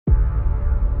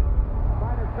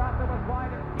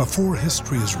Before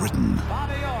history is written,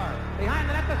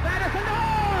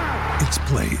 it's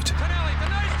played.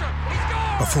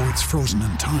 Before it's frozen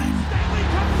in time,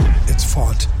 it's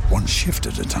fought one shift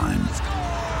at a time.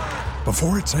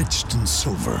 Before it's etched in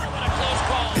silver,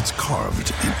 it's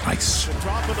carved in ice.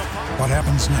 What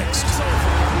happens next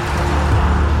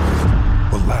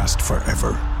will last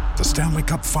forever. The Stanley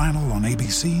Cup Final on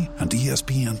ABC and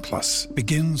ESPN Plus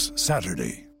begins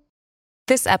Saturday.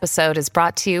 This episode is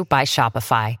brought to you by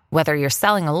Shopify. Whether you're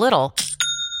selling a little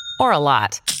or a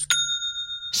lot,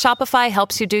 Shopify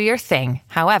helps you do your thing,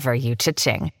 however you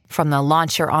cha-ching. From the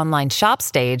launch your online shop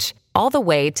stage, all the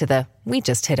way to the we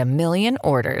just hit 1 million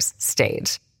orders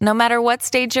stage. No matter what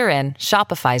stage you're in,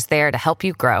 Shopify's there to help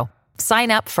you grow.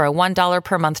 Sign up for a $1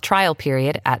 per month trial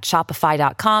period at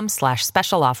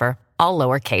shopify.com/special offer, all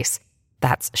lowercase.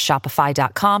 That's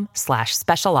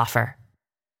shopify.com/special offer.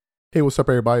 Hey, what's up,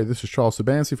 everybody? This is Charles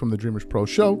Sabansi from the Dreamers Pro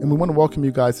Show, and we want to welcome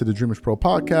you guys to the Dreamers Pro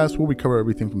podcast, where we cover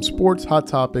everything from sports, hot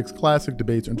topics, classic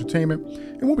debates, entertainment,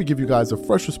 and where we give you guys a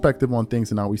fresh perspective on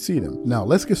things and how we see them. Now,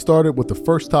 let's get started with the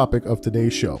first topic of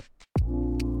today's show.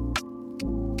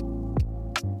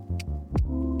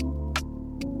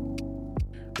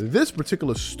 This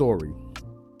particular story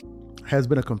has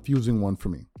been a confusing one for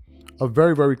me. A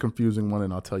very, very confusing one,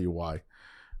 and I'll tell you why.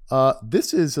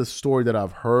 This is a story that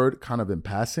I've heard kind of in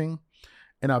passing,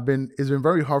 and it's been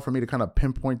very hard for me to kind of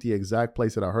pinpoint the exact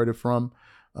place that I heard it from.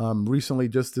 Recently,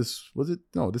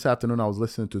 this afternoon, I was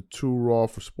listening to Too Raw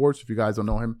for Sports. If you guys don't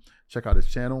know him, check out his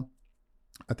channel.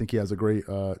 I think he has a great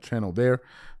channel there.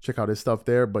 Check out his stuff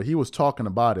there. But he was talking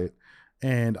about it,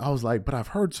 and I was like, but I've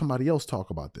heard somebody else talk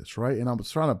about this, right? And I was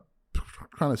trying to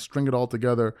kind of string it all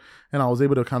together, and I was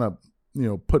able to kind of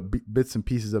put bits and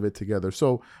pieces of it together.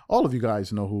 So all of you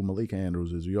guys know who Malika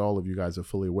Andrews is. All of you guys are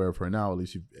fully aware of her now, at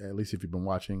least if you've been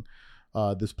watching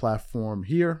this platform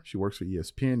here. She works for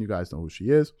ESPN. You guys know who she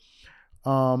is.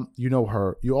 You know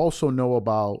her. You also know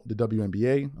about the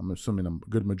WNBA. I'm assuming a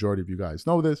good majority of you guys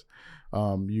know this.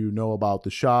 You know about The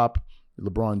Shop,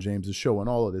 LeBron James' show, and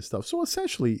all of this stuff. So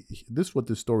essentially, this is what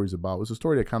this story is about. It's a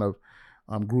story that kind of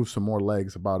grew some more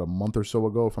legs about a month or so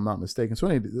ago, if I'm not mistaken. So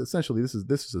anyway, essentially, this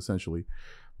is essentially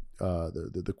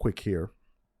the quick here.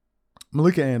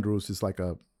 Malika Andrews is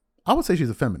I would say she's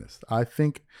a feminist. I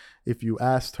think if you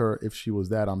asked her if she was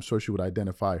that, I'm sure she would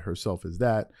identify herself as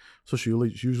that. So she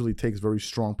usually takes very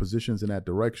strong positions in that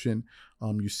direction.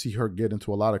 You see her get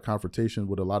into a lot of confrontation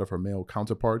with a lot of her male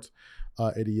counterparts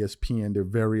at ESPN. There are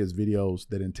various videos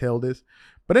that entail this.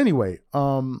 But anyway,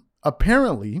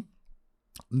 apparently,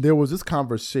 there was this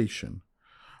conversation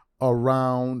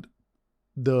around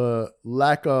the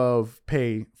lack of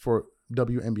pay for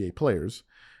WNBA players.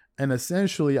 And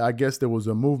essentially, I guess there was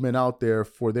a movement out there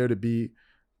for there to be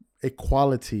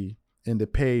equality in the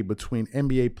pay between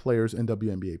NBA players and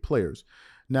WNBA players.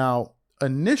 Now,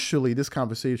 initially, this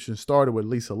conversation started with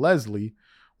Lisa Leslie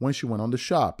when she went on The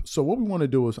Shop. So what we want to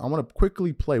do is I want to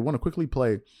quickly play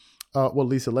what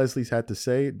Lisa Leslie's had to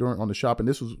say on The Shop. And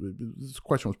this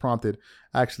question was prompted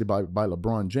actually by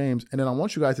LeBron James. And then I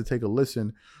want you guys to take a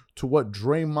listen to what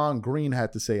Draymond Green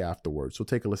had to say afterwards. So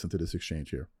take a listen to this exchange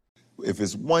here. If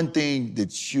it's one thing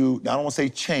that I don't want to say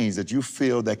change, that you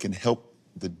feel that can help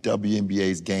the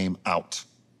WNBA's game out.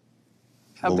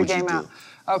 Help the game out.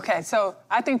 Okay, so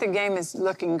I think the game is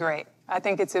looking great. I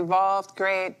think it's evolved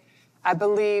great. I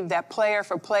believe that players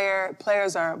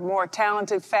are more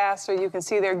talented, faster. You can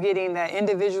see they're getting that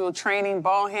individual training,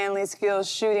 ball handling skills,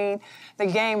 shooting. The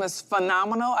game is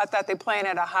phenomenal. I thought they're playing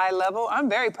at a high level. I'm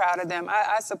very proud of them.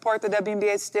 I support the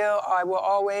WNBA still. I will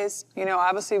always.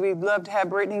 Obviously we'd love to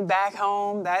have Brittany back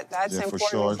home. That's important. For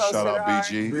sure. Shout out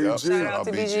BG. Shout out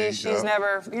to BG. She's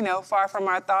never, far from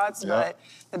our thoughts. But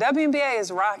the WNBA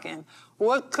is rocking.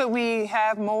 What could we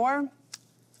have more?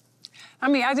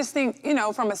 I just think,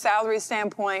 from a salary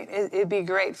standpoint, it'd be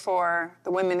great for the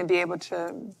women to be able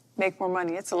to make more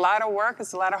money. It's a lot of work.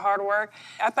 It's a lot of hard work.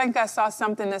 I think I saw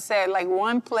something that said,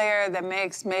 one player that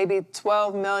makes maybe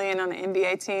 $12 million on the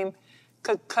NBA team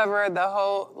could cover the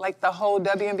whole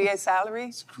WNBA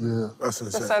salary. Yeah, that's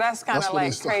insane. So that's kind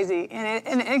of crazy.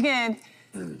 And again,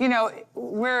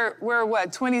 we're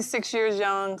 26 years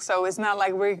young, so it's not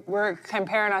like we're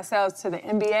comparing ourselves to the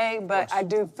NBA, but I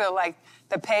do feel like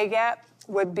the pay gap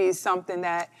would be something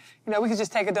that, we could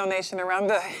just take a donation around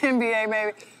the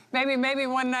NBA maybe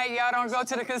one night y'all don't go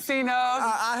to the casinos.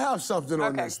 I have something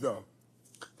on this, though,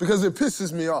 because it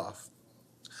pisses me off.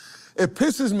 It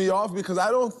pisses me off because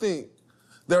I don't think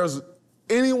there's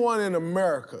anyone in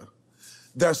America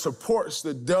that supports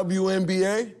the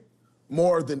WNBA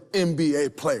more than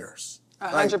NBA players.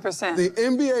 100%. The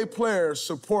NBA players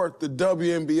support the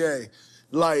WNBA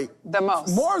Like, the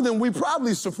most. More than we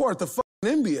probably support the fucking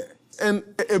NBA. And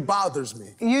it bothers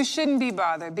me. You shouldn't be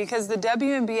bothered because the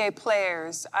WNBA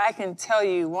players, I can tell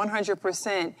you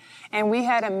 100%, and we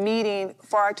had a meeting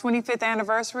for our 25th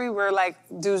anniversary. We're like,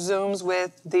 do Zooms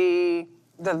with the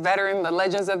veteran, the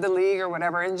legends of the league or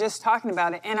whatever, and just talking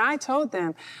about it. And I told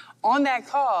them on that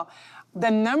call,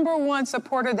 the number one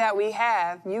supporter that we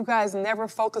have, you guys never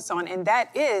focus on, and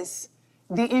that is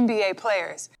the NBA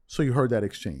players. So you heard that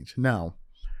exchange. Now,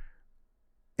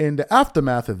 in the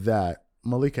aftermath of that,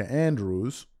 Malika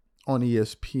Andrews on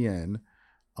ESPN,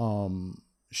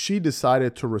 she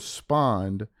decided to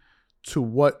respond to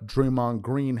what Draymond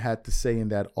Green had to say in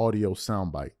that audio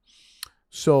soundbite.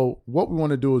 So what we want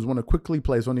to do is want to quickly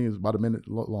play, it's only about a minute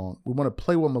long. We want to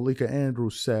play what Malika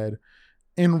Andrews said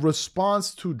in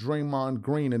response to Draymond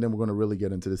Green, and then we're going to really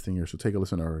get into this thing here. So take a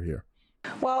listen to her here.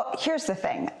 Well, here's the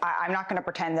thing. I'm not going to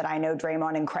pretend that I know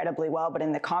Draymond incredibly well, but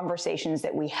in the conversations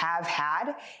that we have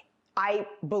had, I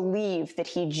believe that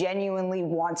he genuinely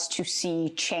wants to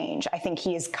see change. I think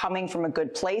he is coming from a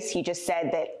good place. He just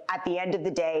said that at the end of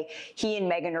the day, he and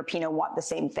Megan Rapinoe want the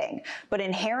same thing. But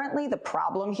inherently, the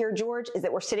problem here, George, is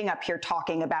that we're sitting up here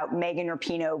talking about Megan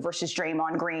Rapinoe versus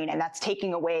Draymond Green, and that's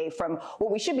taking away from what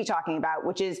we should be talking about,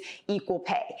 which is equal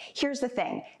pay. Here's the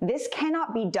thing. This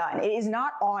cannot be done. It is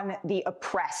not on the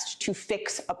oppressed to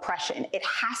fix oppression. It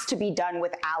has to be done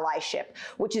with allyship,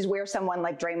 which is where someone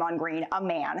like Draymond Green, a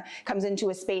man, comes into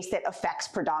a space that affects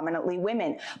predominantly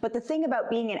women. But the thing about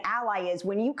being an ally is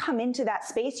when you come into that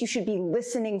space, you should be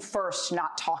listening first,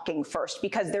 not talking first,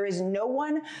 because there is no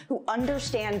one who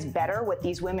understands better what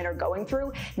these women are going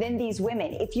through than these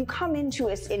women. If you come into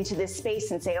this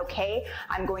space and say, okay,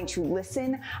 I'm going to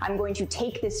listen, I'm going to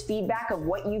take this feedback of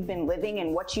what you've been living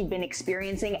and what you've been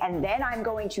experiencing, and then I'm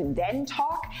going to then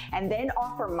talk and then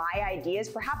offer my ideas,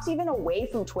 perhaps even away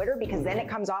from Twitter, because then it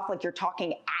comes off like you're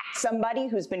talking at somebody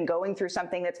who's been going through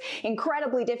something that's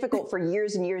incredibly difficult for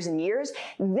years and years and years,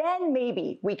 then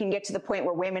maybe we can get to the point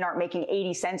where women aren't making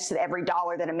 80 cents to every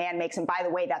dollar that a man makes. And by the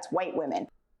way, that's white women.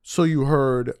 So you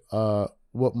heard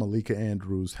what Malika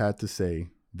Andrews had to say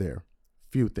there.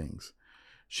 Few things.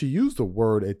 She used the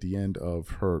word at the end of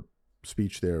her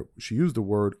speech there. She used the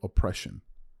word oppression.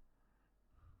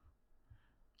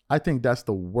 I think that's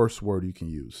the worst word you can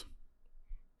use.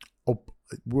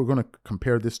 We're going to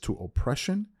compare this to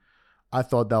oppression. I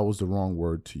thought that was the wrong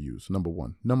word to use, number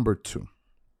one. Number two,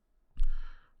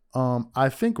 I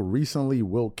think recently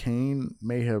Will Kane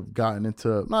may have gotten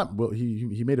into,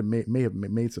 may have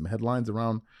made some headlines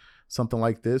around something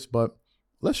like this, but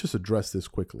let's just address this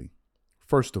quickly.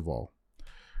 First of all,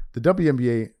 the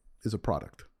WNBA is a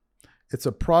product. It's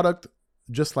a product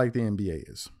just like the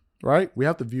NBA is, right? We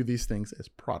have to view these things as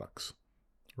products,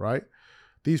 right?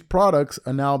 These products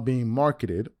are now being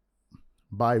marketed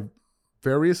by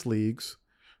various leagues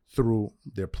through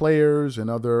their players and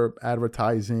other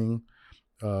advertising,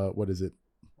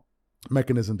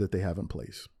 mechanism that they have in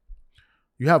place.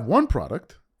 You have one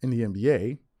product in the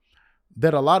NBA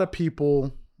that a lot of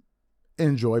people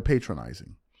enjoy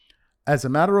patronizing. As a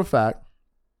matter of fact,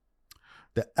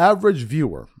 the average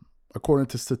viewer, according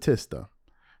to Statista,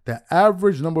 the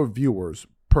average number of viewers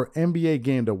per NBA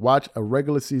game to watch a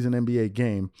regular season NBA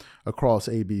game across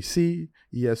ABC,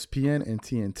 ESPN, and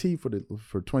TNT for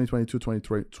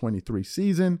 2022-2023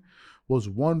 season was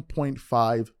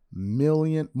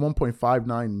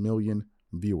 1.59 million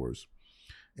viewers.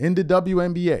 In the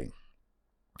WNBA,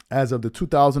 as of the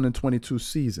 2022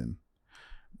 season,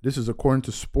 this is according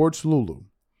to Sports Lulu,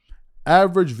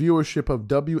 average viewership of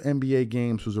WNBA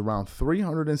games was around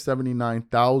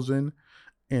 379,000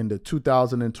 in the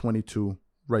 2022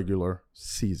 regular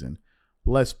season.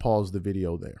 Let's pause the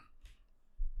video there.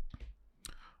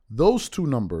 Those two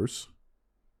numbers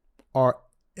are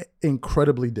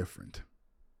incredibly different,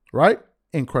 right?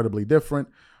 Incredibly different.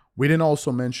 We didn't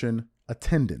also mention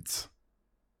attendance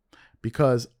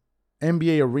because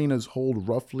NBA arenas hold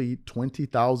roughly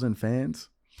 20,000 fans.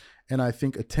 And I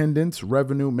think attendance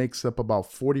revenue makes up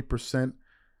about 40%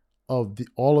 of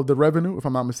all of the revenue, if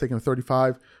I'm not mistaken,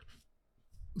 35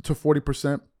 to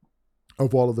 40%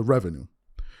 of all of the revenue.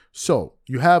 So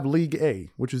you have League A,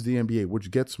 which is the NBA,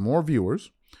 which gets more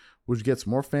viewers, which gets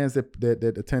more fans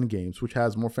that attend games, which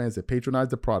has more fans that patronize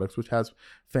the products, which has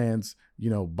fans,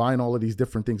 buying all of these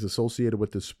different things associated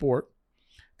with the sport,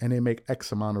 and they make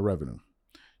X amount of revenue.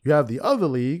 You have the other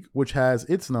league, which has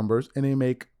its numbers, and they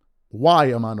make Y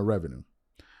amount of revenue.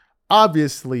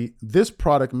 Obviously, this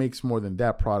product makes more than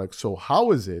that product. So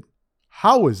how is it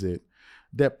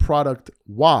that product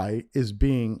Y is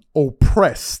being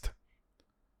oppressed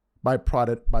by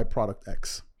product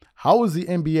X? How is the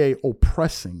NBA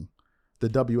oppressing the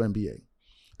WNBA?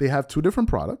 they have two different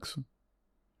products,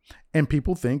 and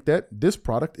people think that this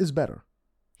product is better.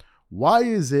 Why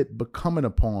is it becoming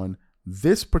upon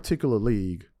this particular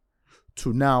league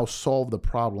to now solve the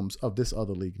problems of this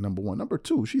other league? Number one. Number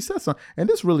two, she said something, and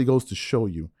this really goes to show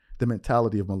you the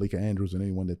mentality of Malika Andrews and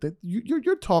anyone that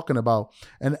you're talking about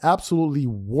an absolutely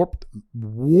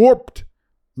warped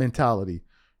mentality.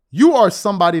 You are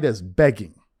somebody that's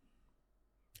begging.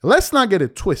 Let's not get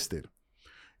it twisted.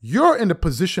 You're in the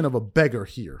position of a beggar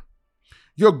here.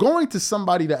 You're going to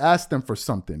somebody to ask them for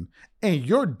something, and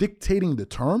you're dictating the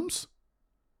terms.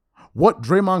 What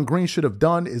Draymond Green should have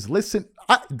done is listen.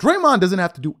 Draymond doesn't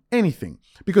have to do anything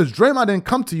because Draymond didn't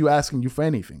come to you asking you for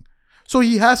anything. So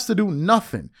he has to do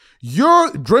nothing.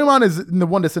 Draymond is the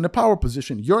one that's in the power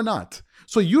position. You're not.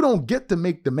 So you don't get to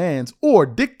make demands or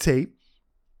dictate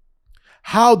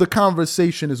how the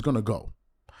conversation is going to go,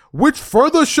 which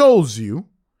further shows you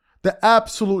the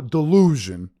absolute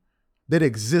delusion that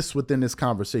exists within this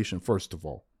conversation, first of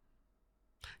all.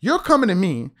 You're coming to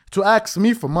me to ask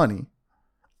me for money,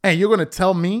 and you're going to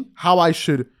tell me how I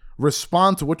should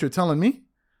respond to what you're telling me?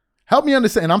 Help me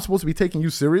understand. And I'm supposed to be taking you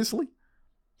seriously?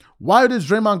 Why does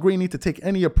Draymond Green need to take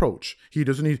any approach? He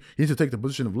doesn't need. He needs to take the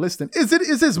position of listening. Is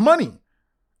his money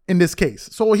in this case?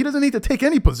 So he doesn't need to take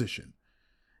any position.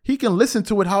 He can listen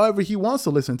to it however he wants to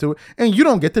listen to it, and you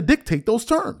don't get to dictate those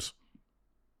terms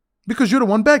because you're the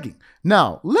one begging.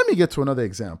 Now, let me get to another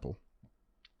example.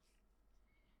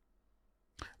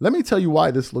 Let me tell you why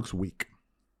this looks weak.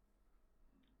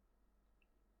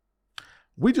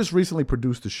 We just recently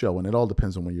produced a show, and it all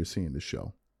depends on when you're seeing the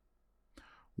show.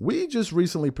 We just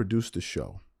recently produced a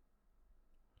show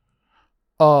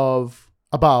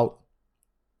about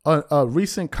a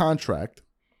recent contract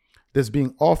that's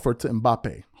being offered to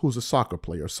Mbappe, who's a soccer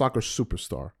player, a soccer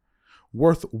superstar,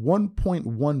 worth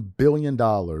 $1.1 billion.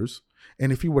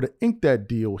 And if he were to ink that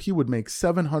deal, he would make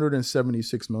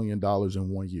 $776 million in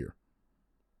 1 year.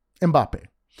 Mbappe.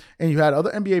 And you had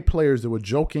other NBA players that were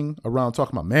joking around,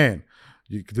 talking about, man,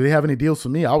 do they have any deals for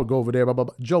me? I would go over there, blah, blah,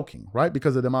 blah. Joking, right?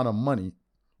 Because of the amount of money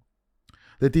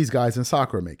that these guys in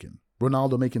soccer are making.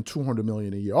 Ronaldo making $200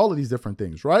 million a year. All of these different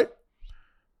things, right?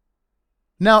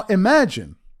 Now,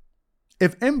 imagine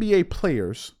if NBA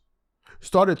players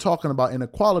started talking about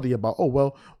inequality, about, oh,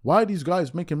 well, why are these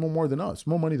guys making more money than us?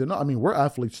 I mean, we're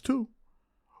athletes too.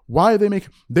 Why are they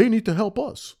making? They need to help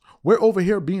us. We're over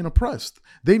here being oppressed.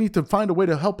 They need to find a way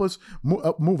to help us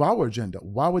move our agenda.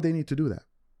 Why would they need to do that?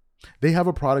 They have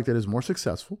a product that is more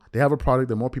successful. They have a product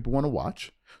that more people want to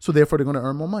watch. So therefore, they're going to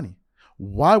earn more money.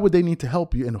 Why would they need to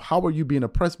help you? And how are you being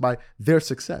oppressed by their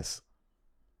success?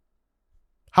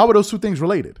 How are those two things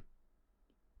related?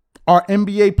 Are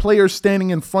NBA players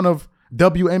standing in front of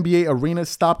WNBA arenas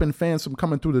stopping fans from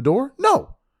coming through the door?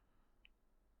 No.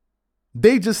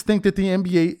 They just think that the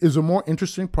NBA is a more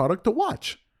interesting product to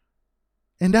watch.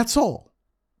 And that's all.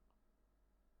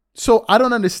 So I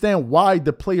don't understand why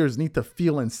the players need to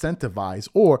feel incentivized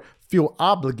or feel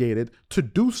obligated to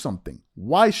do something.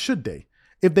 Why should they?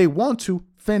 If they want to,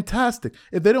 fantastic.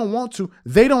 If they don't want to,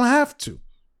 they don't have to.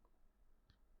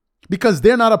 Because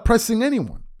they're not oppressing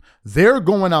anyone. They're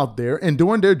going out there and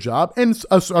doing their job, and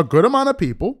a good amount of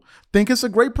people think it's a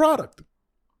great product.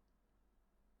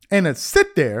 And to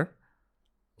sit there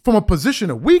from a position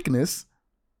of weakness,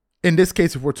 in this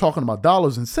case, if we're talking about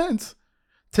dollars and cents,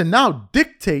 to now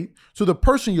dictate to the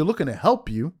person you're looking to help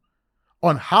you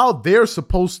on how they're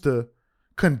supposed to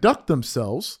conduct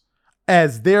themselves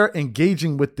as they're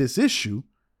engaging with this issue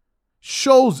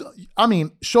shows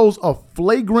a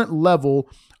flagrant level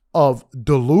of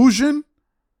delusion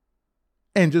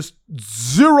and just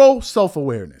zero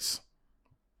self-awareness.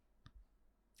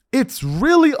 It's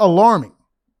really alarming.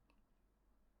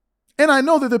 And I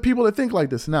know that there are people that think like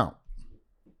this. Now,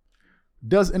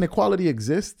 does inequality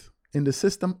exist in the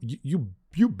system?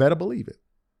 You better believe it.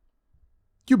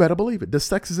 You better believe it. Does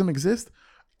sexism exist?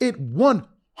 It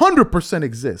 100%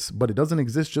 exists, but it doesn't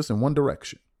exist just in one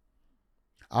direction.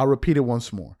 I'll repeat it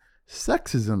once more.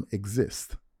 Sexism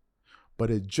exists, but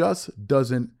it just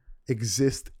doesn't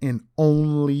exist in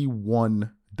only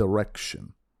one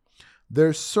direction.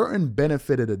 There's certain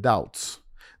benefit of the doubts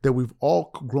that we've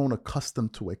all grown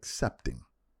accustomed to accepting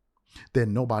that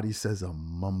nobody says a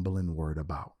mumbling word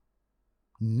about.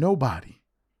 Nobody.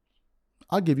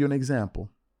 I'll give you an example.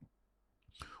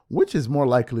 Which is more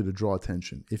likely to draw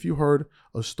attention? If you heard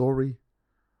a story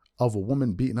of a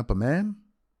woman beating up a man,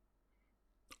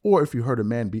 or if you heard a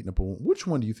man beating up a woman, which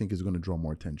one do you think is going to draw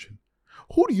more attention?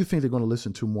 Who do you think they're going to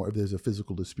listen to more if there's a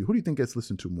physical dispute? Who do you think gets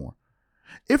listened to more?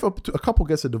 If a couple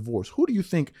gets a divorce, who do you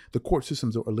think the court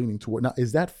systems are leaning toward? Now,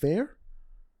 is that fair?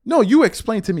 No, you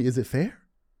explain to me, is it fair?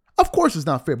 Of course it's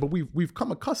not fair, but we've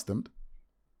come accustomed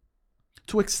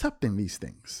to accepting these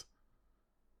things.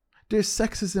 There's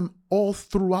sexism all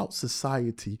throughout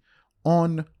society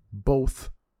on both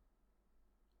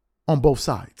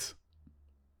sides.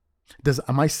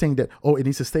 Am I saying that, it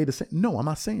needs to stay the same? No, I'm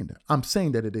not saying that. I'm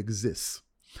saying that it exists.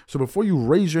 So before you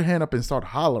raise your hand up and start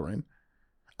hollering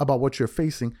about what you're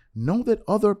facing, know that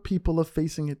other people are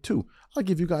facing it too. I'll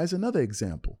give you guys another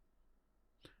example.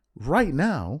 Right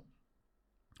now,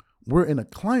 we're in a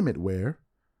climate where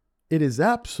it is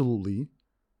absolutely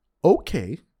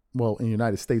okay, well, in the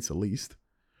United States at least,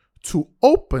 to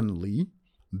openly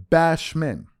bash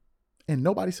men. And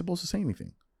nobody's supposed to say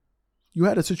anything. You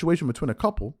had a situation between a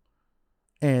couple,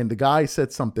 and the guy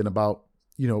said something about,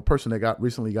 a person that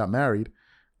recently got married,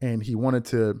 and he wanted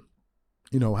to,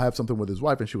 have something with his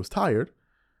wife, and she was tired.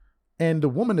 And the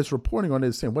woman is reporting on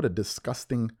it saying, what a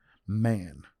disgusting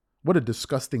man. What a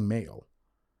disgusting male.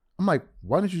 I'm like,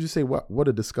 why don't you just say what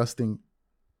a disgusting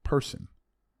person?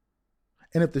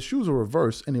 And if the shoes were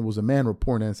reversed and it was a man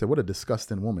reporting and said, what a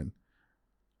disgusting woman,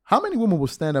 how many women will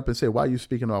stand up and say, why are you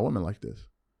speaking about women like this?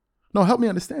 No, help me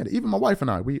understand it. Even my wife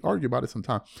and I, we argue about it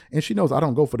sometimes. And she knows I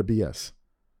don't go for the BS.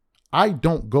 I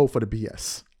don't go for the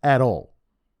BS at all.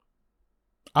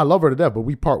 I love her to death, but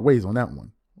we part ways on that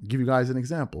one. I'll give you guys an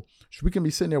example. We can be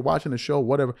sitting there watching a show,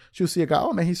 whatever. She'll see a guy,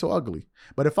 oh man, he's so ugly.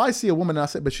 But if I see a woman and I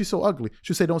say, but she's so ugly,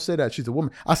 she'll say, don't say that, she's a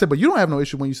woman. I said, but you don't have no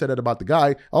issue when you say that about the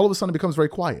guy. All of a sudden it becomes very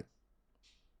quiet.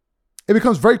 It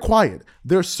becomes very quiet.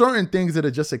 There are certain things that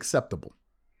are just acceptable,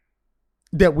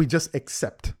 that we just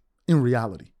accept in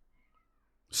reality.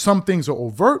 Some things are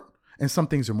overt and some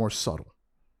things are more subtle.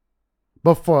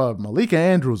 But for Malika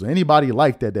Andrews or anybody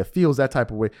like that feels that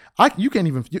type of way, you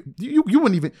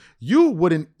wouldn't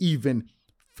even,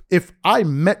 if I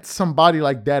met somebody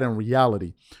like that in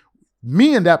reality,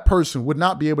 me and that person would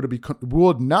not be able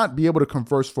to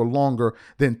converse for longer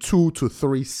than 2 to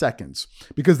 3 seconds.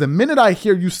 Because the minute I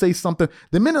hear you say something,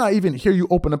 the minute I even hear you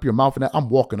open up your mouth and that, I'm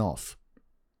walking off.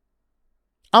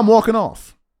 I am walking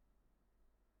off.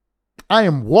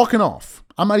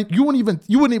 I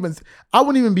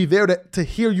wouldn't even be there to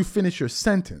hear you finish your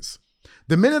sentence.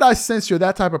 The minute I sense you're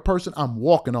that type of person, I'm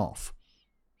walking off.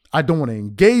 I don't want to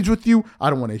engage with you. I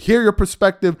don't want to hear your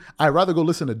perspective. I'd rather go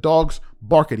listen to dogs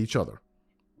bark at each other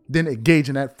than engage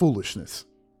in that foolishness.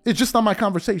 It's just not my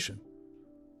conversation.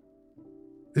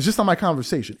 It's just not my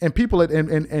conversation. And people and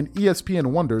ESPN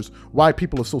wonders why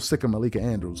people are so sick of Malika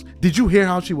Andrews. Did you hear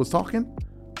how she was talking?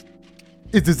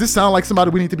 Does this sound like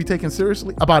somebody we need to be taking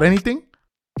seriously about anything?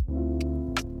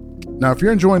 Now, if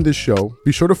you're enjoying this show,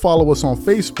 be sure to follow us on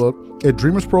Facebook at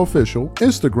Dreamers Pro Official,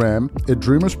 Instagram at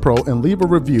Dreamers Pro, and leave a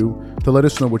review to let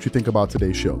us know what you think about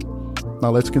today's show. Now,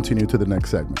 let's continue to the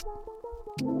next segment.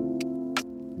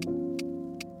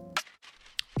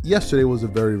 Yesterday was a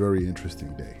very, very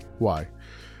interesting day. Why?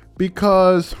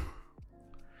 Because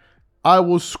I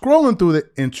was scrolling through the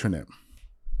internet,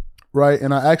 right?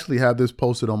 And I actually have this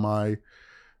posted on my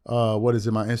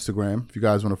my Instagram. If you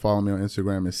guys want to follow me on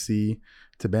Instagram, it's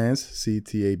C-Tabanz,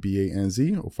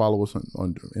 C-T-A-B-A-N-Z, or follow us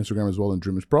on Instagram as well in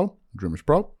Dreamers Pro.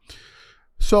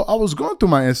 So I was going through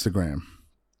my Instagram,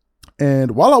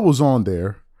 and while I was on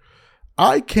there,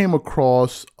 I came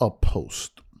across a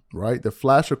post, right, that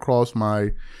flashed across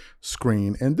my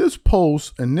screen. And this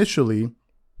post initially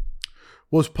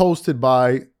was posted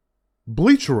by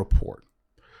Bleacher Report.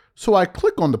 So I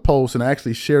click on the post and I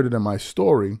actually shared it in my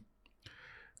story.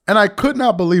 And I could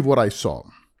not believe what I saw.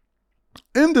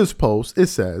 In this post, it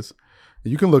says,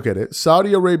 you can look at it,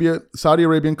 Saudi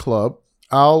Arabian club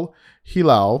Al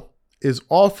Hilal is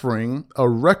offering a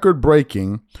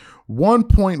record-breaking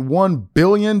 $1.1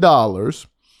 billion to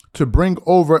bring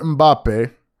over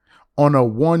Mbappe on a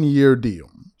 1-year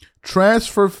deal.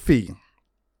 Transfer fee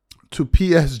to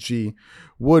PSG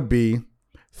would be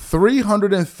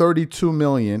 $332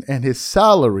 million, and his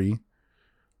salary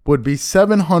would be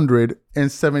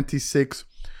 $776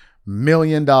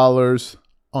 million.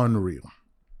 Unreal.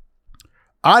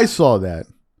 I saw that.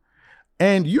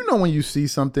 And you know when you see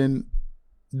something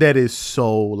that is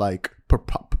so like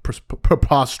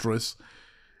preposterous,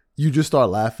 you just start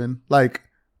laughing. Like,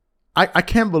 I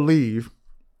can't believe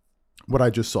what I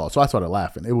just saw. So I started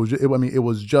laughing. It was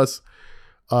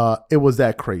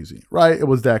that crazy, right? It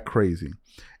was that crazy.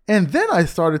 And then I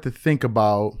started to think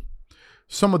about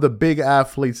some of the big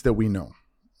athletes that we know,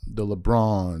 the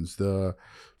LeBrons, the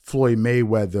Floyd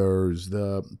Mayweathers,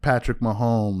 the Patrick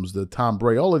Mahomes, the Tom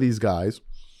Brady, all of these guys.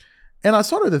 And I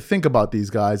started to think about these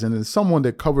guys, and as someone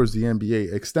that covers the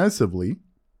NBA extensively,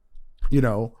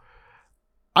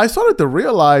 I started to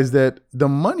realize that the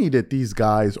money that these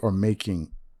guys are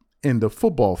making in the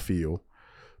football field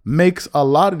makes a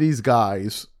lot of these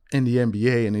guys in the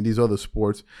NBA and in these other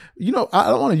sports, I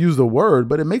don't want to use the word,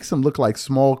 but it makes them look like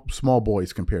small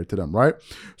boys compared to them, right?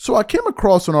 So I came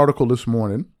across an article this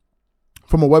morning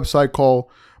from a website called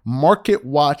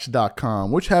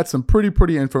marketwatch.com, which had some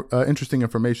pretty interesting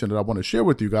information that I want to share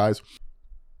with you guys.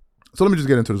 So let me just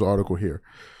get into this article here.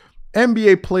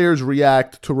 NBA players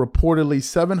react to reportedly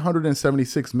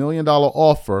 $776 million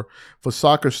offer for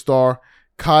soccer star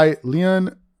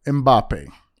Kylian Mbappe.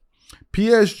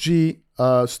 PSG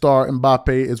star Mbappe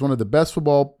is one of the best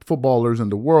footballers in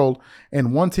the world,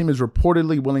 and one team is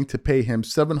reportedly willing to pay him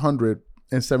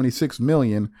 $776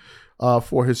 million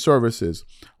for his services.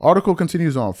 Article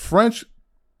continues on. French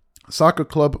soccer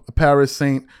club Paris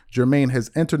Saint-Germain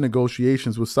has entered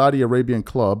negotiations with Saudi Arabian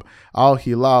club Al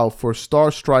Hilal for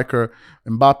star striker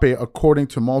Mbappe, according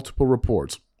to multiple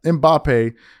reports.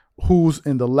 Mbappe, who's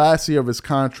in the last year of his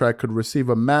contract, could receive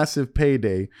a massive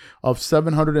payday of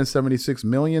 $776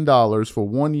 million for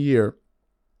 1 year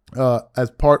as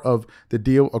part of the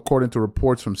deal, according to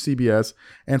reports from CBS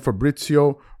and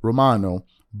Fabrizio Romano.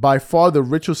 By far the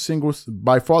richest single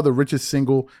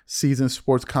season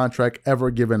sports contract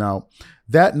ever given out.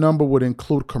 That number would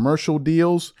include commercial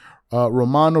deals,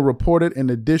 Romano reported, in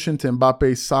addition to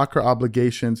Mbappe's soccer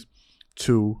obligations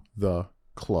to the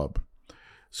club.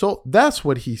 So that's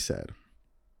what he said.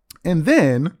 And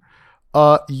then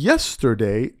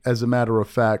yesterday, as a matter of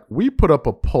fact, we put up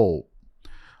a poll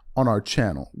on our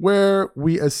channel where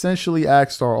we essentially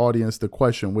asked our audience the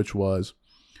question, which was,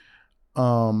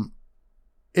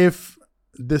 if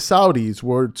the Saudis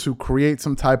were to create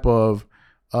some type of,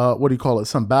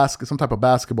 some type of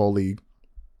basketball league,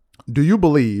 do you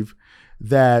believe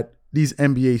that these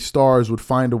NBA stars would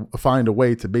find a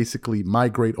way to basically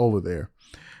migrate over there?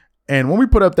 And when we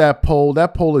put up that poll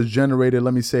has generated,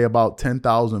 let me say, about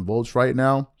 10,000 votes right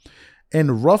now.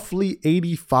 And roughly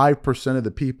 85% of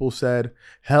the people said,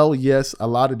 hell yes, a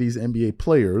lot of these NBA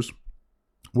players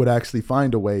would actually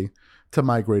find a way to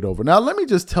migrate over. Now, let me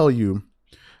just tell you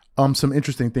some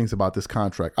interesting things about this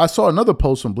contract. I saw another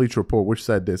post from Bleacher Report which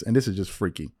said this, and this is just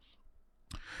freaky.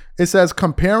 It says,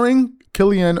 comparing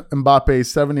Kylian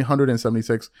Mbappe's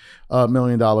 $776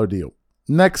 million deal.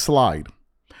 Next slide.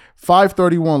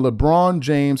 531 LeBron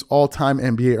James all-time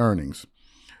NBA earnings.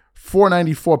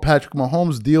 494 Patrick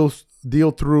Mahomes deal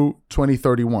through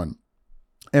 2031.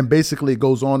 And basically it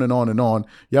goes on and on and on.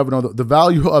 You have the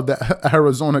value of the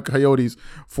Arizona Coyotes,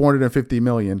 $450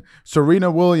 million.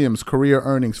 Serena Williams' career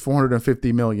earnings,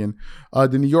 $450 million.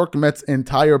 The New York Mets'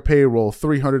 entire payroll,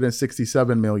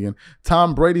 $367 million.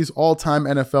 Tom Brady's all-time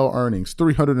NFL earnings,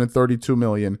 $332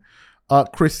 million.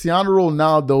 Cristiano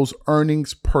Ronaldo's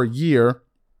earnings per year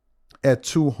at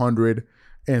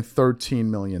 $213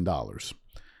 million.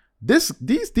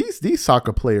 These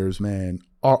soccer players, man,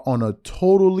 are on a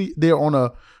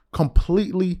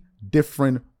completely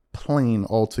different plane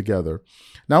altogether.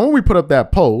 Now, when we put up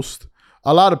that post,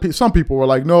 some people were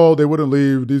like, no, they wouldn't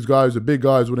leave. These guys, the big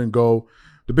guys wouldn't go.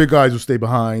 The big guys would stay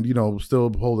behind,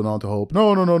 still holding on to hope.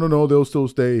 No, they'll still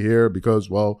stay here because,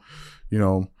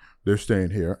 they're staying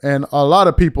here. And a lot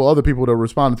of other people that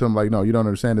responded to them like, no, you don't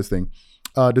understand this thing.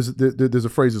 There's a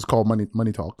phrase that's called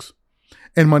money talks.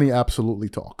 And money absolutely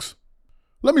talks.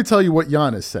 Let me tell you what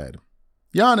Giannis said.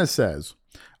 Giannis says,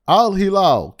 Al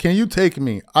Hilal, can you take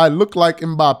me? I look like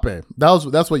Mbappe. That's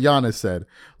what Giannis said.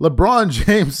 LeBron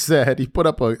James said, he put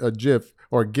up a GIF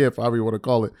or GIF, however you want to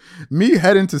call it. Me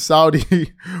heading to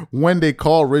Saudi when they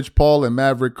call Rich Paul and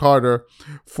Maverick Carter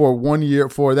for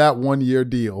that 1 year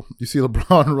deal. You see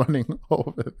LeBron running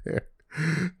over there.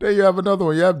 There you have another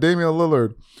one. You have Damian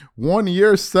Lillard. 1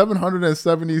 year,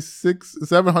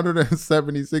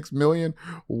 $776 million.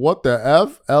 What the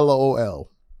F?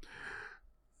 LOL.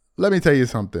 Let me tell you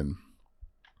something.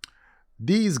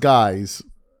 These guys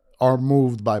are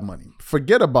moved by money.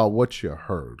 Forget about what you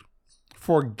heard.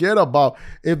 Forget about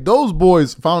if those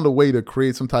boys found a way to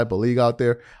create some type of league out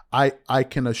there. I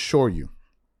can assure you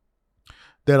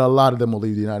that a lot of them will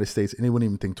leave the United States and they wouldn't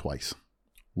even think twice.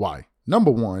 Why?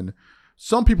 Number one,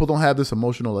 some people don't have this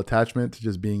emotional attachment to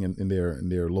just being in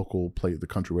their local place, the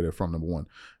country where they're from, number one.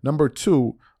 Number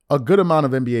two, a good amount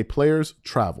of NBA players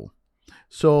travel.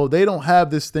 So they don't have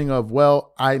this thing of,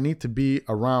 well, I need to be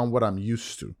around what I'm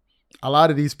used to. A lot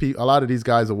of these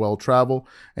guys are well-traveled,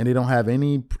 and they don't have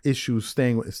any issues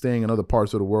staying in other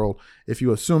parts of the world. If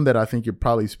you assume that, I think you're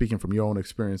probably speaking from your own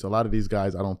experience. A lot of these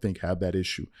guys, I don't think, have that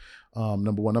issue.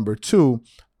 Number one. Number two,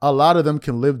 a lot of them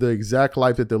can live the exact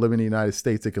life that they're living in the United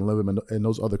States. They can live in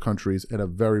those other countries at a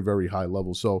very, very high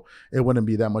level. So it wouldn't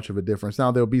be that much of a difference.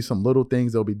 Now, there'll be some little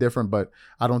things that'll be different, but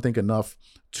I don't think enough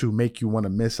to make you want to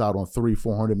miss out on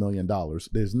 $300-400 million.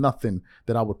 There's nothing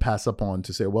that I would pass up on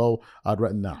to say, well, I'd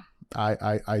rather, no.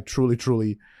 I truly,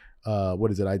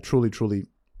 I truly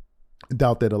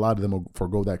doubt that a lot of them will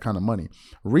forgo that kind of money.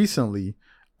 Recently,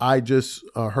 I just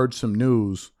heard some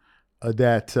news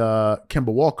that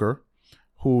Kemba Walker,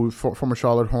 who former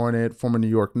Charlotte Hornet, former New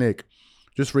York Knick,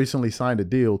 just recently signed a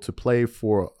deal to play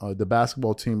for the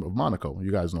basketball team of Monaco.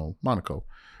 You guys know Monaco.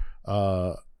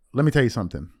 Let me tell you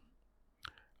something.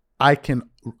 I can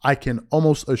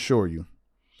almost assure you,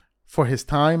 for his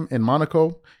time in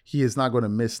Monaco, he is not going to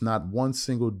miss not one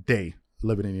single day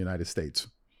living in the United States.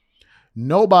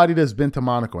 Nobody that's been to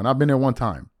Monaco, and I've been there one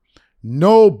time,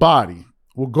 nobody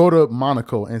will go to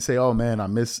Monaco and say, oh man, I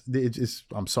miss it.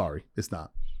 I'm sorry, it's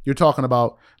not. You're talking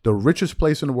about the richest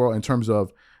place in the world in terms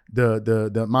of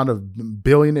the amount of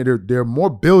billionaires. There are more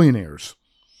billionaires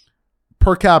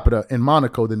per capita in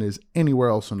Monaco than there's anywhere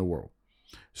else in the world.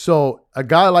 So a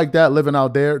guy like that living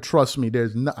out there, trust me,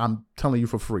 I'm telling you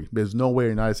for free, there's no way in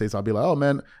the United States I'll be like, oh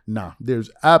man, nah, there's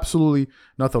absolutely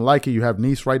nothing like it. You have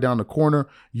Nice right down the corner.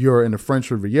 You're in the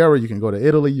French Riviera. You can go to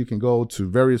Italy. You can go to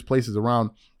various places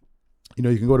around.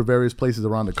 You can go to various places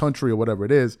around the country or whatever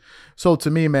it is. So to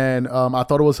me, man, I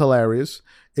thought it was hilarious.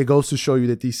 It goes to show you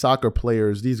that these soccer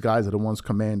players, these guys are the ones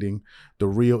commanding the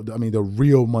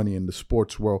real money in the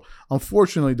sports world.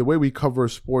 Unfortunately, the way we cover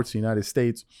sports in the United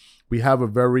States, we have a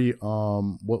very,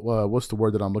 what's the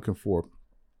word that I'm looking for?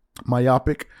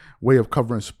 Myopic way of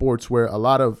covering sports, where a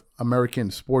lot of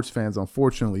American sports fans,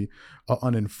 unfortunately, are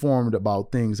uninformed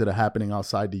about things that are happening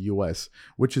outside the U.S.,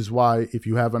 which is why if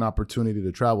you have an opportunity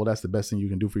to travel, that's the best thing you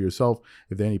can do for yourself.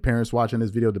 If there are any parents watching this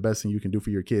video, the best thing you can do for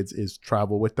your kids is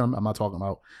travel with them. I'm not talking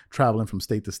about traveling from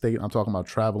state to state. I'm talking about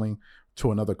traveling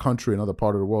to another country, another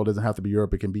part of the world. It doesn't have to be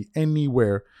Europe. It can be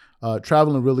anywhere.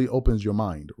 Traveling really opens your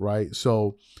mind, right?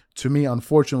 So to me,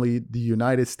 unfortunately, the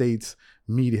United States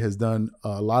media has done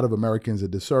a lot of Americans a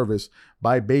disservice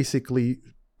by basically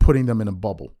putting them in a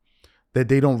bubble that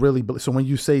they don't really believe. So when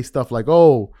you say stuff like,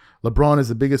 oh, LeBron is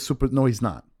the biggest no, he's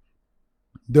not.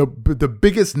 The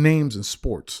biggest names in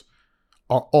sports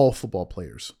are all football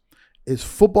players. It's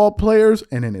football players,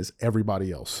 and then it's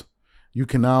everybody else. You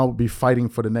can now be fighting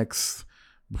for the next,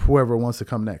 whoever wants to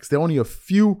come next. There are only a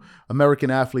few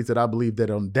American athletes that I believe that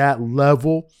are on that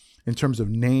level in terms of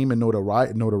name and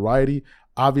notoriety.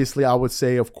 Obviously, I would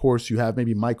say, of course, you have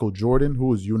maybe Michael Jordan,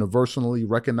 who is universally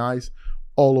recognized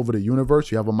all over the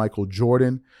universe. You have a Michael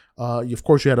Jordan. Of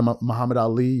course, you had a Muhammad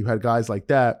Ali. You had guys like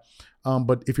that.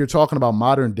 But if you're talking about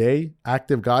modern day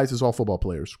active guys, it's all football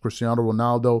players. Cristiano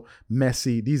Ronaldo,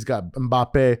 Messi, these guys,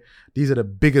 Mbappe, these are the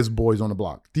biggest boys on the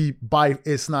block.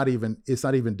 It's not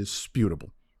even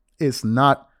disputable. It's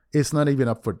not even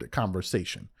up for the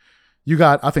conversation. You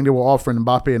got, I think they were offering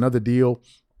Mbappe another deal.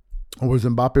 Or was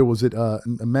it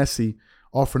Messi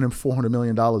offering him $400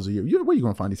 million a year? Where are you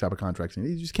going to find these type of contracts?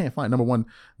 You just can't find. Number one,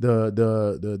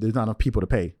 there's not enough people to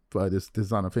pay.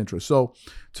 There's not enough interest. So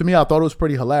to me, I thought it was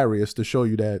pretty hilarious to show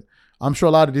you that I'm sure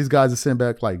a lot of these guys are sitting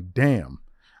back like, damn,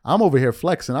 I'm over here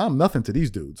flexing. I'm nothing to these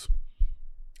dudes.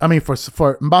 I mean, for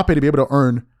Mbappe to be able to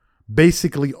earn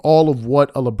basically all of what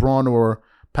a LeBron or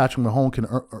Patrick Mahomes can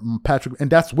earn, and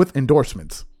that's with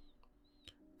endorsements,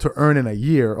 to earn in a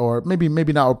year, or maybe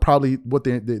not, or probably what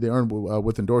they earn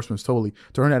with endorsements totally,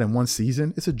 to earn that in one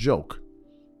season, it's a joke.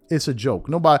 It's a joke.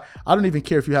 Nobody, I don't even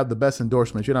care if you have the best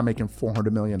endorsements, you're not making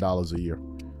 $400 million a year.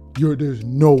 There's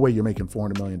no way you're making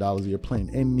 $400 million a year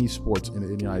playing any sports in the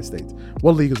United States.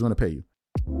 What league is going to pay you?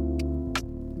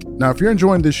 Now, if you're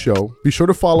enjoying this show, be sure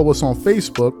to follow us on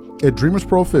Facebook at Dreamers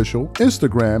Pro Official,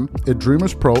 Instagram at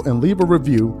Dreamers Pro, and leave a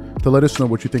review to let us know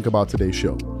what you think about today's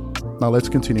show. Now let's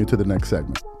continue to the next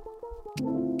segment.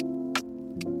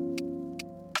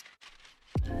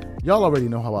 Y'all already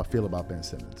know how I feel about Ben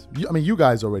Simmons. You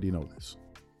guys already know this.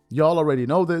 Y'all already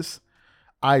know this.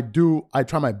 I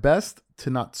try my best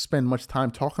to not spend much time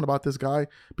talking about this guy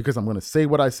because I'm going to say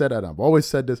what I said, and I've always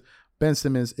said this. Ben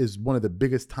Simmons is one of the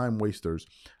biggest time wasters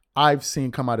I've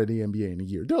seen come out of the NBA in a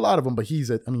year. There are a lot of them, but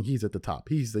he's at the top.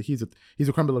 He's a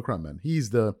creme de la creme, man. He's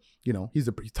the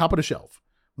top of the shelf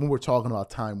when we're talking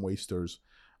about time wasters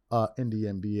in the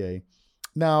NBA.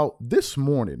 Now, this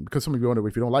morning, because some of you wonder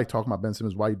if you don't like talking about Ben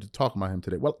Simmons, why are you talking about him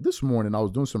today? Well, this morning I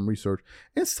was doing some research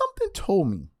and something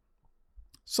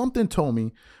told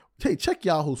me, hey, check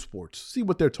Yahoo Sports, see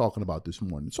what they're talking about this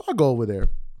morning. So I go over there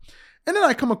and then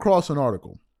I come across an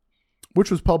article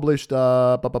which was published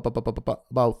about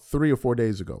 3 or 4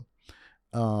 days ago.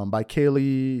 by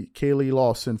Kaylee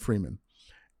Lawson Freeman.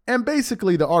 And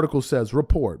basically the article says,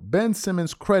 report, Ben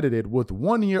Simmons credited with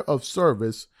 1 year of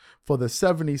service for the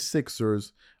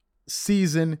 76ers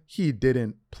season he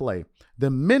didn't play. The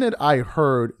minute I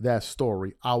heard that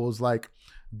story, I was like,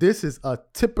 this is a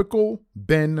typical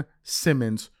Ben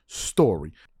Simmons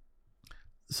story.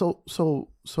 So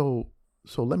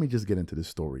let me just get into this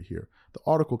story here. The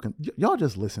article y'all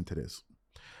just listen to this.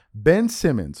 Ben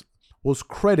Simmons was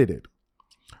credited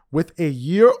with a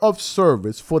year of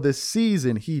service for the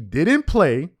season he didn't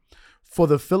play for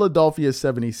the Philadelphia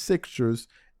 76ers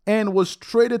and was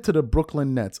traded to the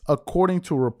Brooklyn Nets, according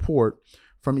to a report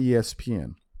from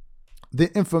ESPN. The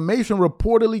information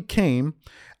reportedly came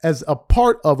as a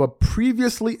part of a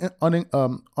previously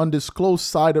undisclosed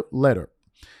side letter.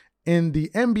 In the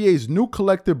NBA's new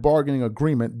collective bargaining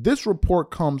agreement, this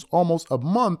report comes almost a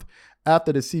month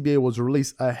after the CBA was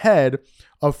released ahead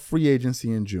of free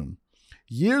agency in June.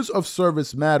 Years of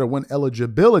service matter when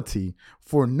eligibility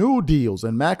for new deals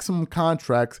and maximum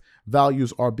contract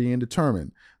values are being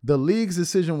determined. The league's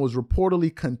decision was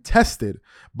reportedly contested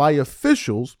by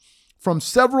officials from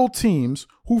several teams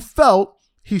who felt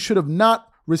he should have not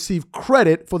received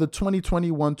credit for the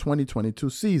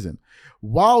 2021-2022 season.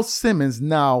 While Simmons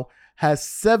now has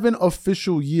 7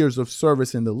 official years of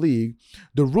service in the league,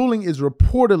 the ruling is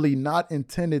reportedly not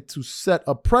intended to set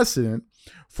a precedent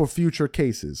for future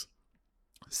cases.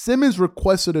 Simmons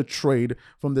requested a trade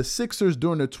from the Sixers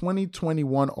during the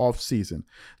 2021 offseason.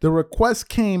 The request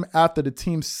came after the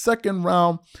team's second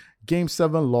round Game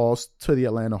 7 loss to the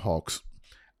Atlanta Hawks.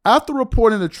 After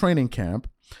reporting the training camp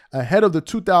ahead of the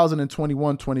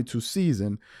 2021-22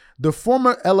 season, the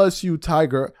former LSU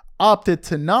Tiger opted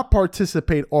to not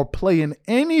participate or play in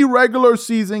any regular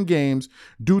season games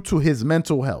due to his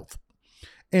mental health.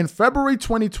 In February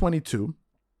 2022,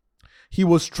 he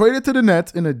was traded to the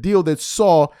Nets in a deal that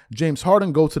saw James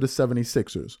Harden go to the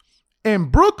 76ers. In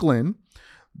Brooklyn,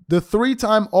 the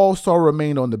 3-time All-Star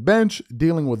remained on the bench,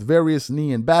 dealing with various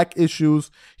knee and back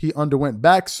issues. He underwent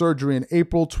back surgery in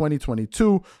April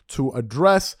 2022 to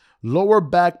address lower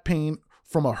back pain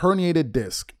from a herniated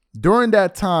disc. During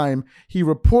that time, he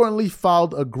reportedly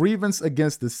filed a grievance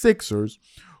against the Sixers,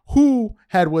 who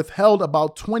had withheld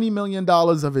about $20 million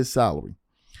of his salary.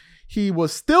 He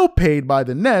was still paid by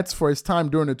the Nets for his time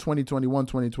during the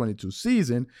 2021-2022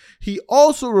 season. He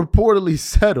also reportedly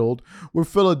settled with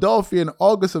Philadelphia in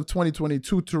August of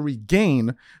 2022 to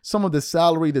regain some of the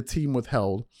salary the team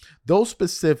withheld. Those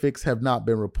specifics have not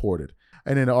been reported.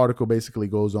 And then the article basically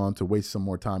goes on to waste some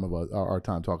more time of our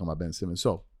time talking about Ben Simmons.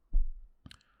 So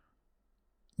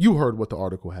you heard what the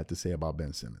article had to say about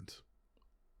Ben Simmons.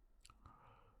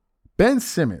 Ben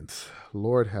Simmons,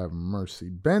 Lord have mercy.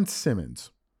 Ben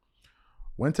Simmons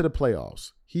went to the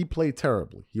playoffs. He played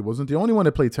terribly. He wasn't the only one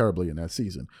that played terribly in that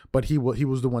season, but he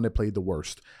was the one that played the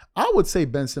worst. I would say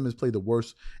Ben Simmons played the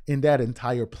worst in that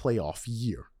entire playoff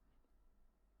year,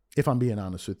 if I'm being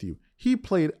honest with you. He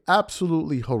played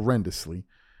absolutely horrendously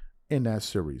in that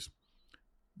series.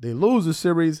 They lose the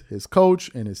series. His coach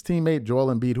and his teammate,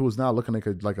 Joel Embiid, who is now looking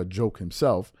like a joke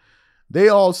himself, they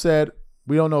all said,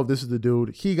 we don't know if this is the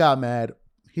dude. He got mad.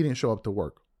 He didn't show up to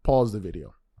work. Pause the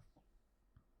video.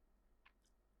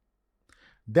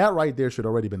 That right there should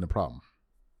already been the problem.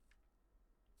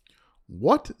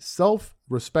 What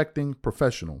self-respecting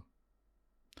professional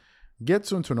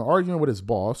gets into an argument with his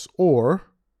boss, or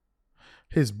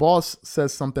his boss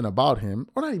says something about him,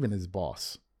 or not even his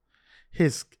boss,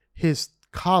 his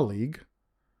colleague,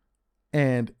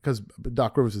 and because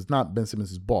Doc Rivers is not Ben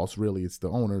Simmons' boss, really, it's the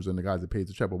owners and the guys that paid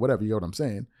the check, but whatever, you know what I'm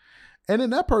saying? And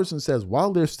then that person says,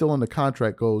 while they're still in the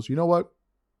contract, goes, you know what?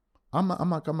 I'm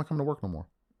not coming to work no more.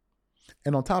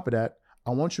 And on top of that,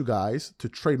 I want you guys to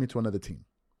trade me to another team.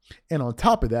 And on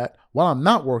top of that, while I'm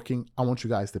not working, I want you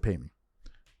guys to pay me.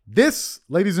 This,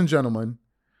 ladies and gentlemen,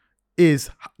 is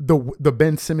the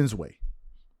Ben Simmons way.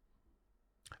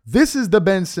 This is the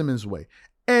Ben Simmons way.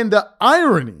 And the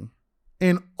irony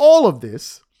in all of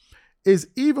this is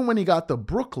even when he got to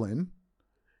Brooklyn,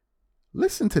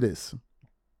 listen to this.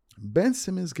 Ben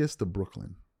Simmons gets to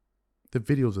Brooklyn. The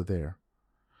videos are there.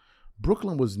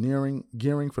 Brooklyn was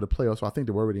gearing for the playoffs. So I think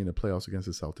they were already in the playoffs against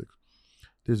the Celtics.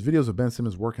 There's videos of Ben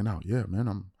Simmons working out. Yeah, man,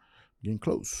 I'm getting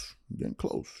close. I'm getting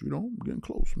close. I'm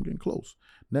getting close.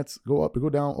 Nets go up, they go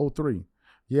down 0-3.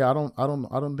 Yeah, I don't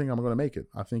think I'm going to make it.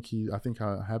 I think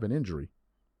I have an injury.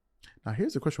 Now,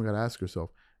 here's the question we got to ask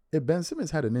yourself. If Ben Simmons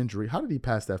had an injury, how did he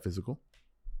pass that physical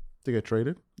to get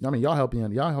traded? I mean, y'all help me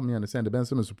understand. The Ben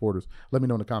Simmons supporters, let me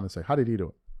know in the comments. Say, how did he do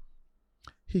it?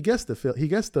 He gets to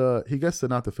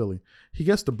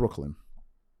Brooklyn.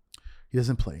 He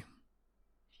doesn't play.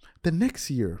 The next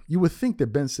year, you would think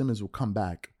that Ben Simmons will come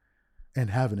back and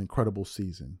have an incredible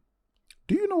season.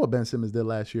 Do you know what Ben Simmons did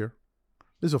last year?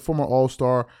 This is a former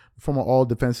All-Star, former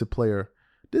All-Defensive player.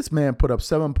 This man put up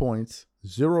 7 points,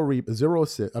 0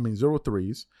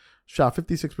 threes, shot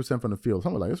 56% from the field.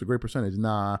 Someone like, that's a great percentage.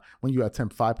 Nah, when you got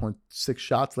 5.6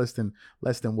 shots, less than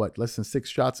 6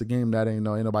 shots a game, that ain't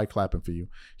nobody clapping for you.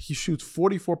 He shoots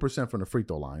 44% from the free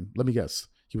throw line. Let me guess.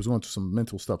 He was going through some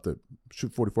mental stuff to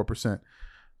shoot 44%.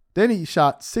 Then he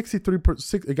shot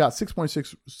 63%. It got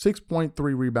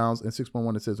 6.3 rebounds and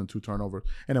 6.1 assists and 2 turnovers.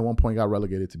 And at one point got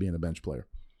relegated to being a bench player.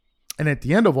 And at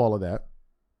the end of all of that,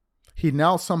 he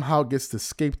now somehow gets to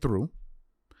escape through.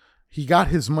 He got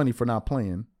his money for not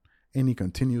playing, and he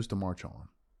continues to march on.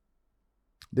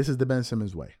 This is the Ben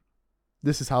Simmons way.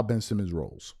 This is how Ben Simmons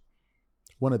rolls.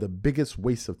 One of the biggest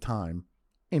wastes of time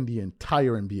in the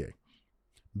entire NBA.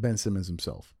 Ben Simmons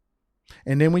himself.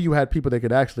 And then when you had people that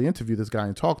could actually interview this guy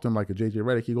and talk to him, like a JJ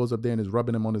Redick, he goes up there and is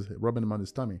rubbing him on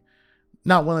his tummy.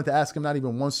 Not willing to ask him not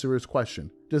even one serious question.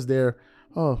 Just there,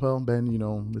 oh, well, Ben,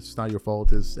 it's not your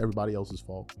fault. It's everybody else's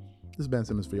fault. This is Ben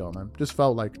Simmons for y'all, man. Just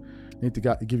felt like I need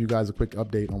to give you guys a quick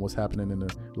update on what's happening in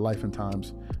the life and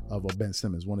times of Ben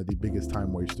Simmons, one of the biggest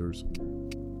time wasters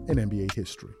in NBA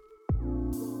history.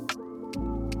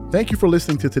 Thank you for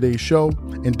listening to today's show,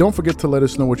 and don't forget to let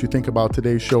us know what you think about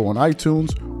today's show on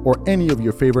iTunes or any of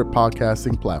your favorite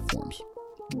podcasting platforms.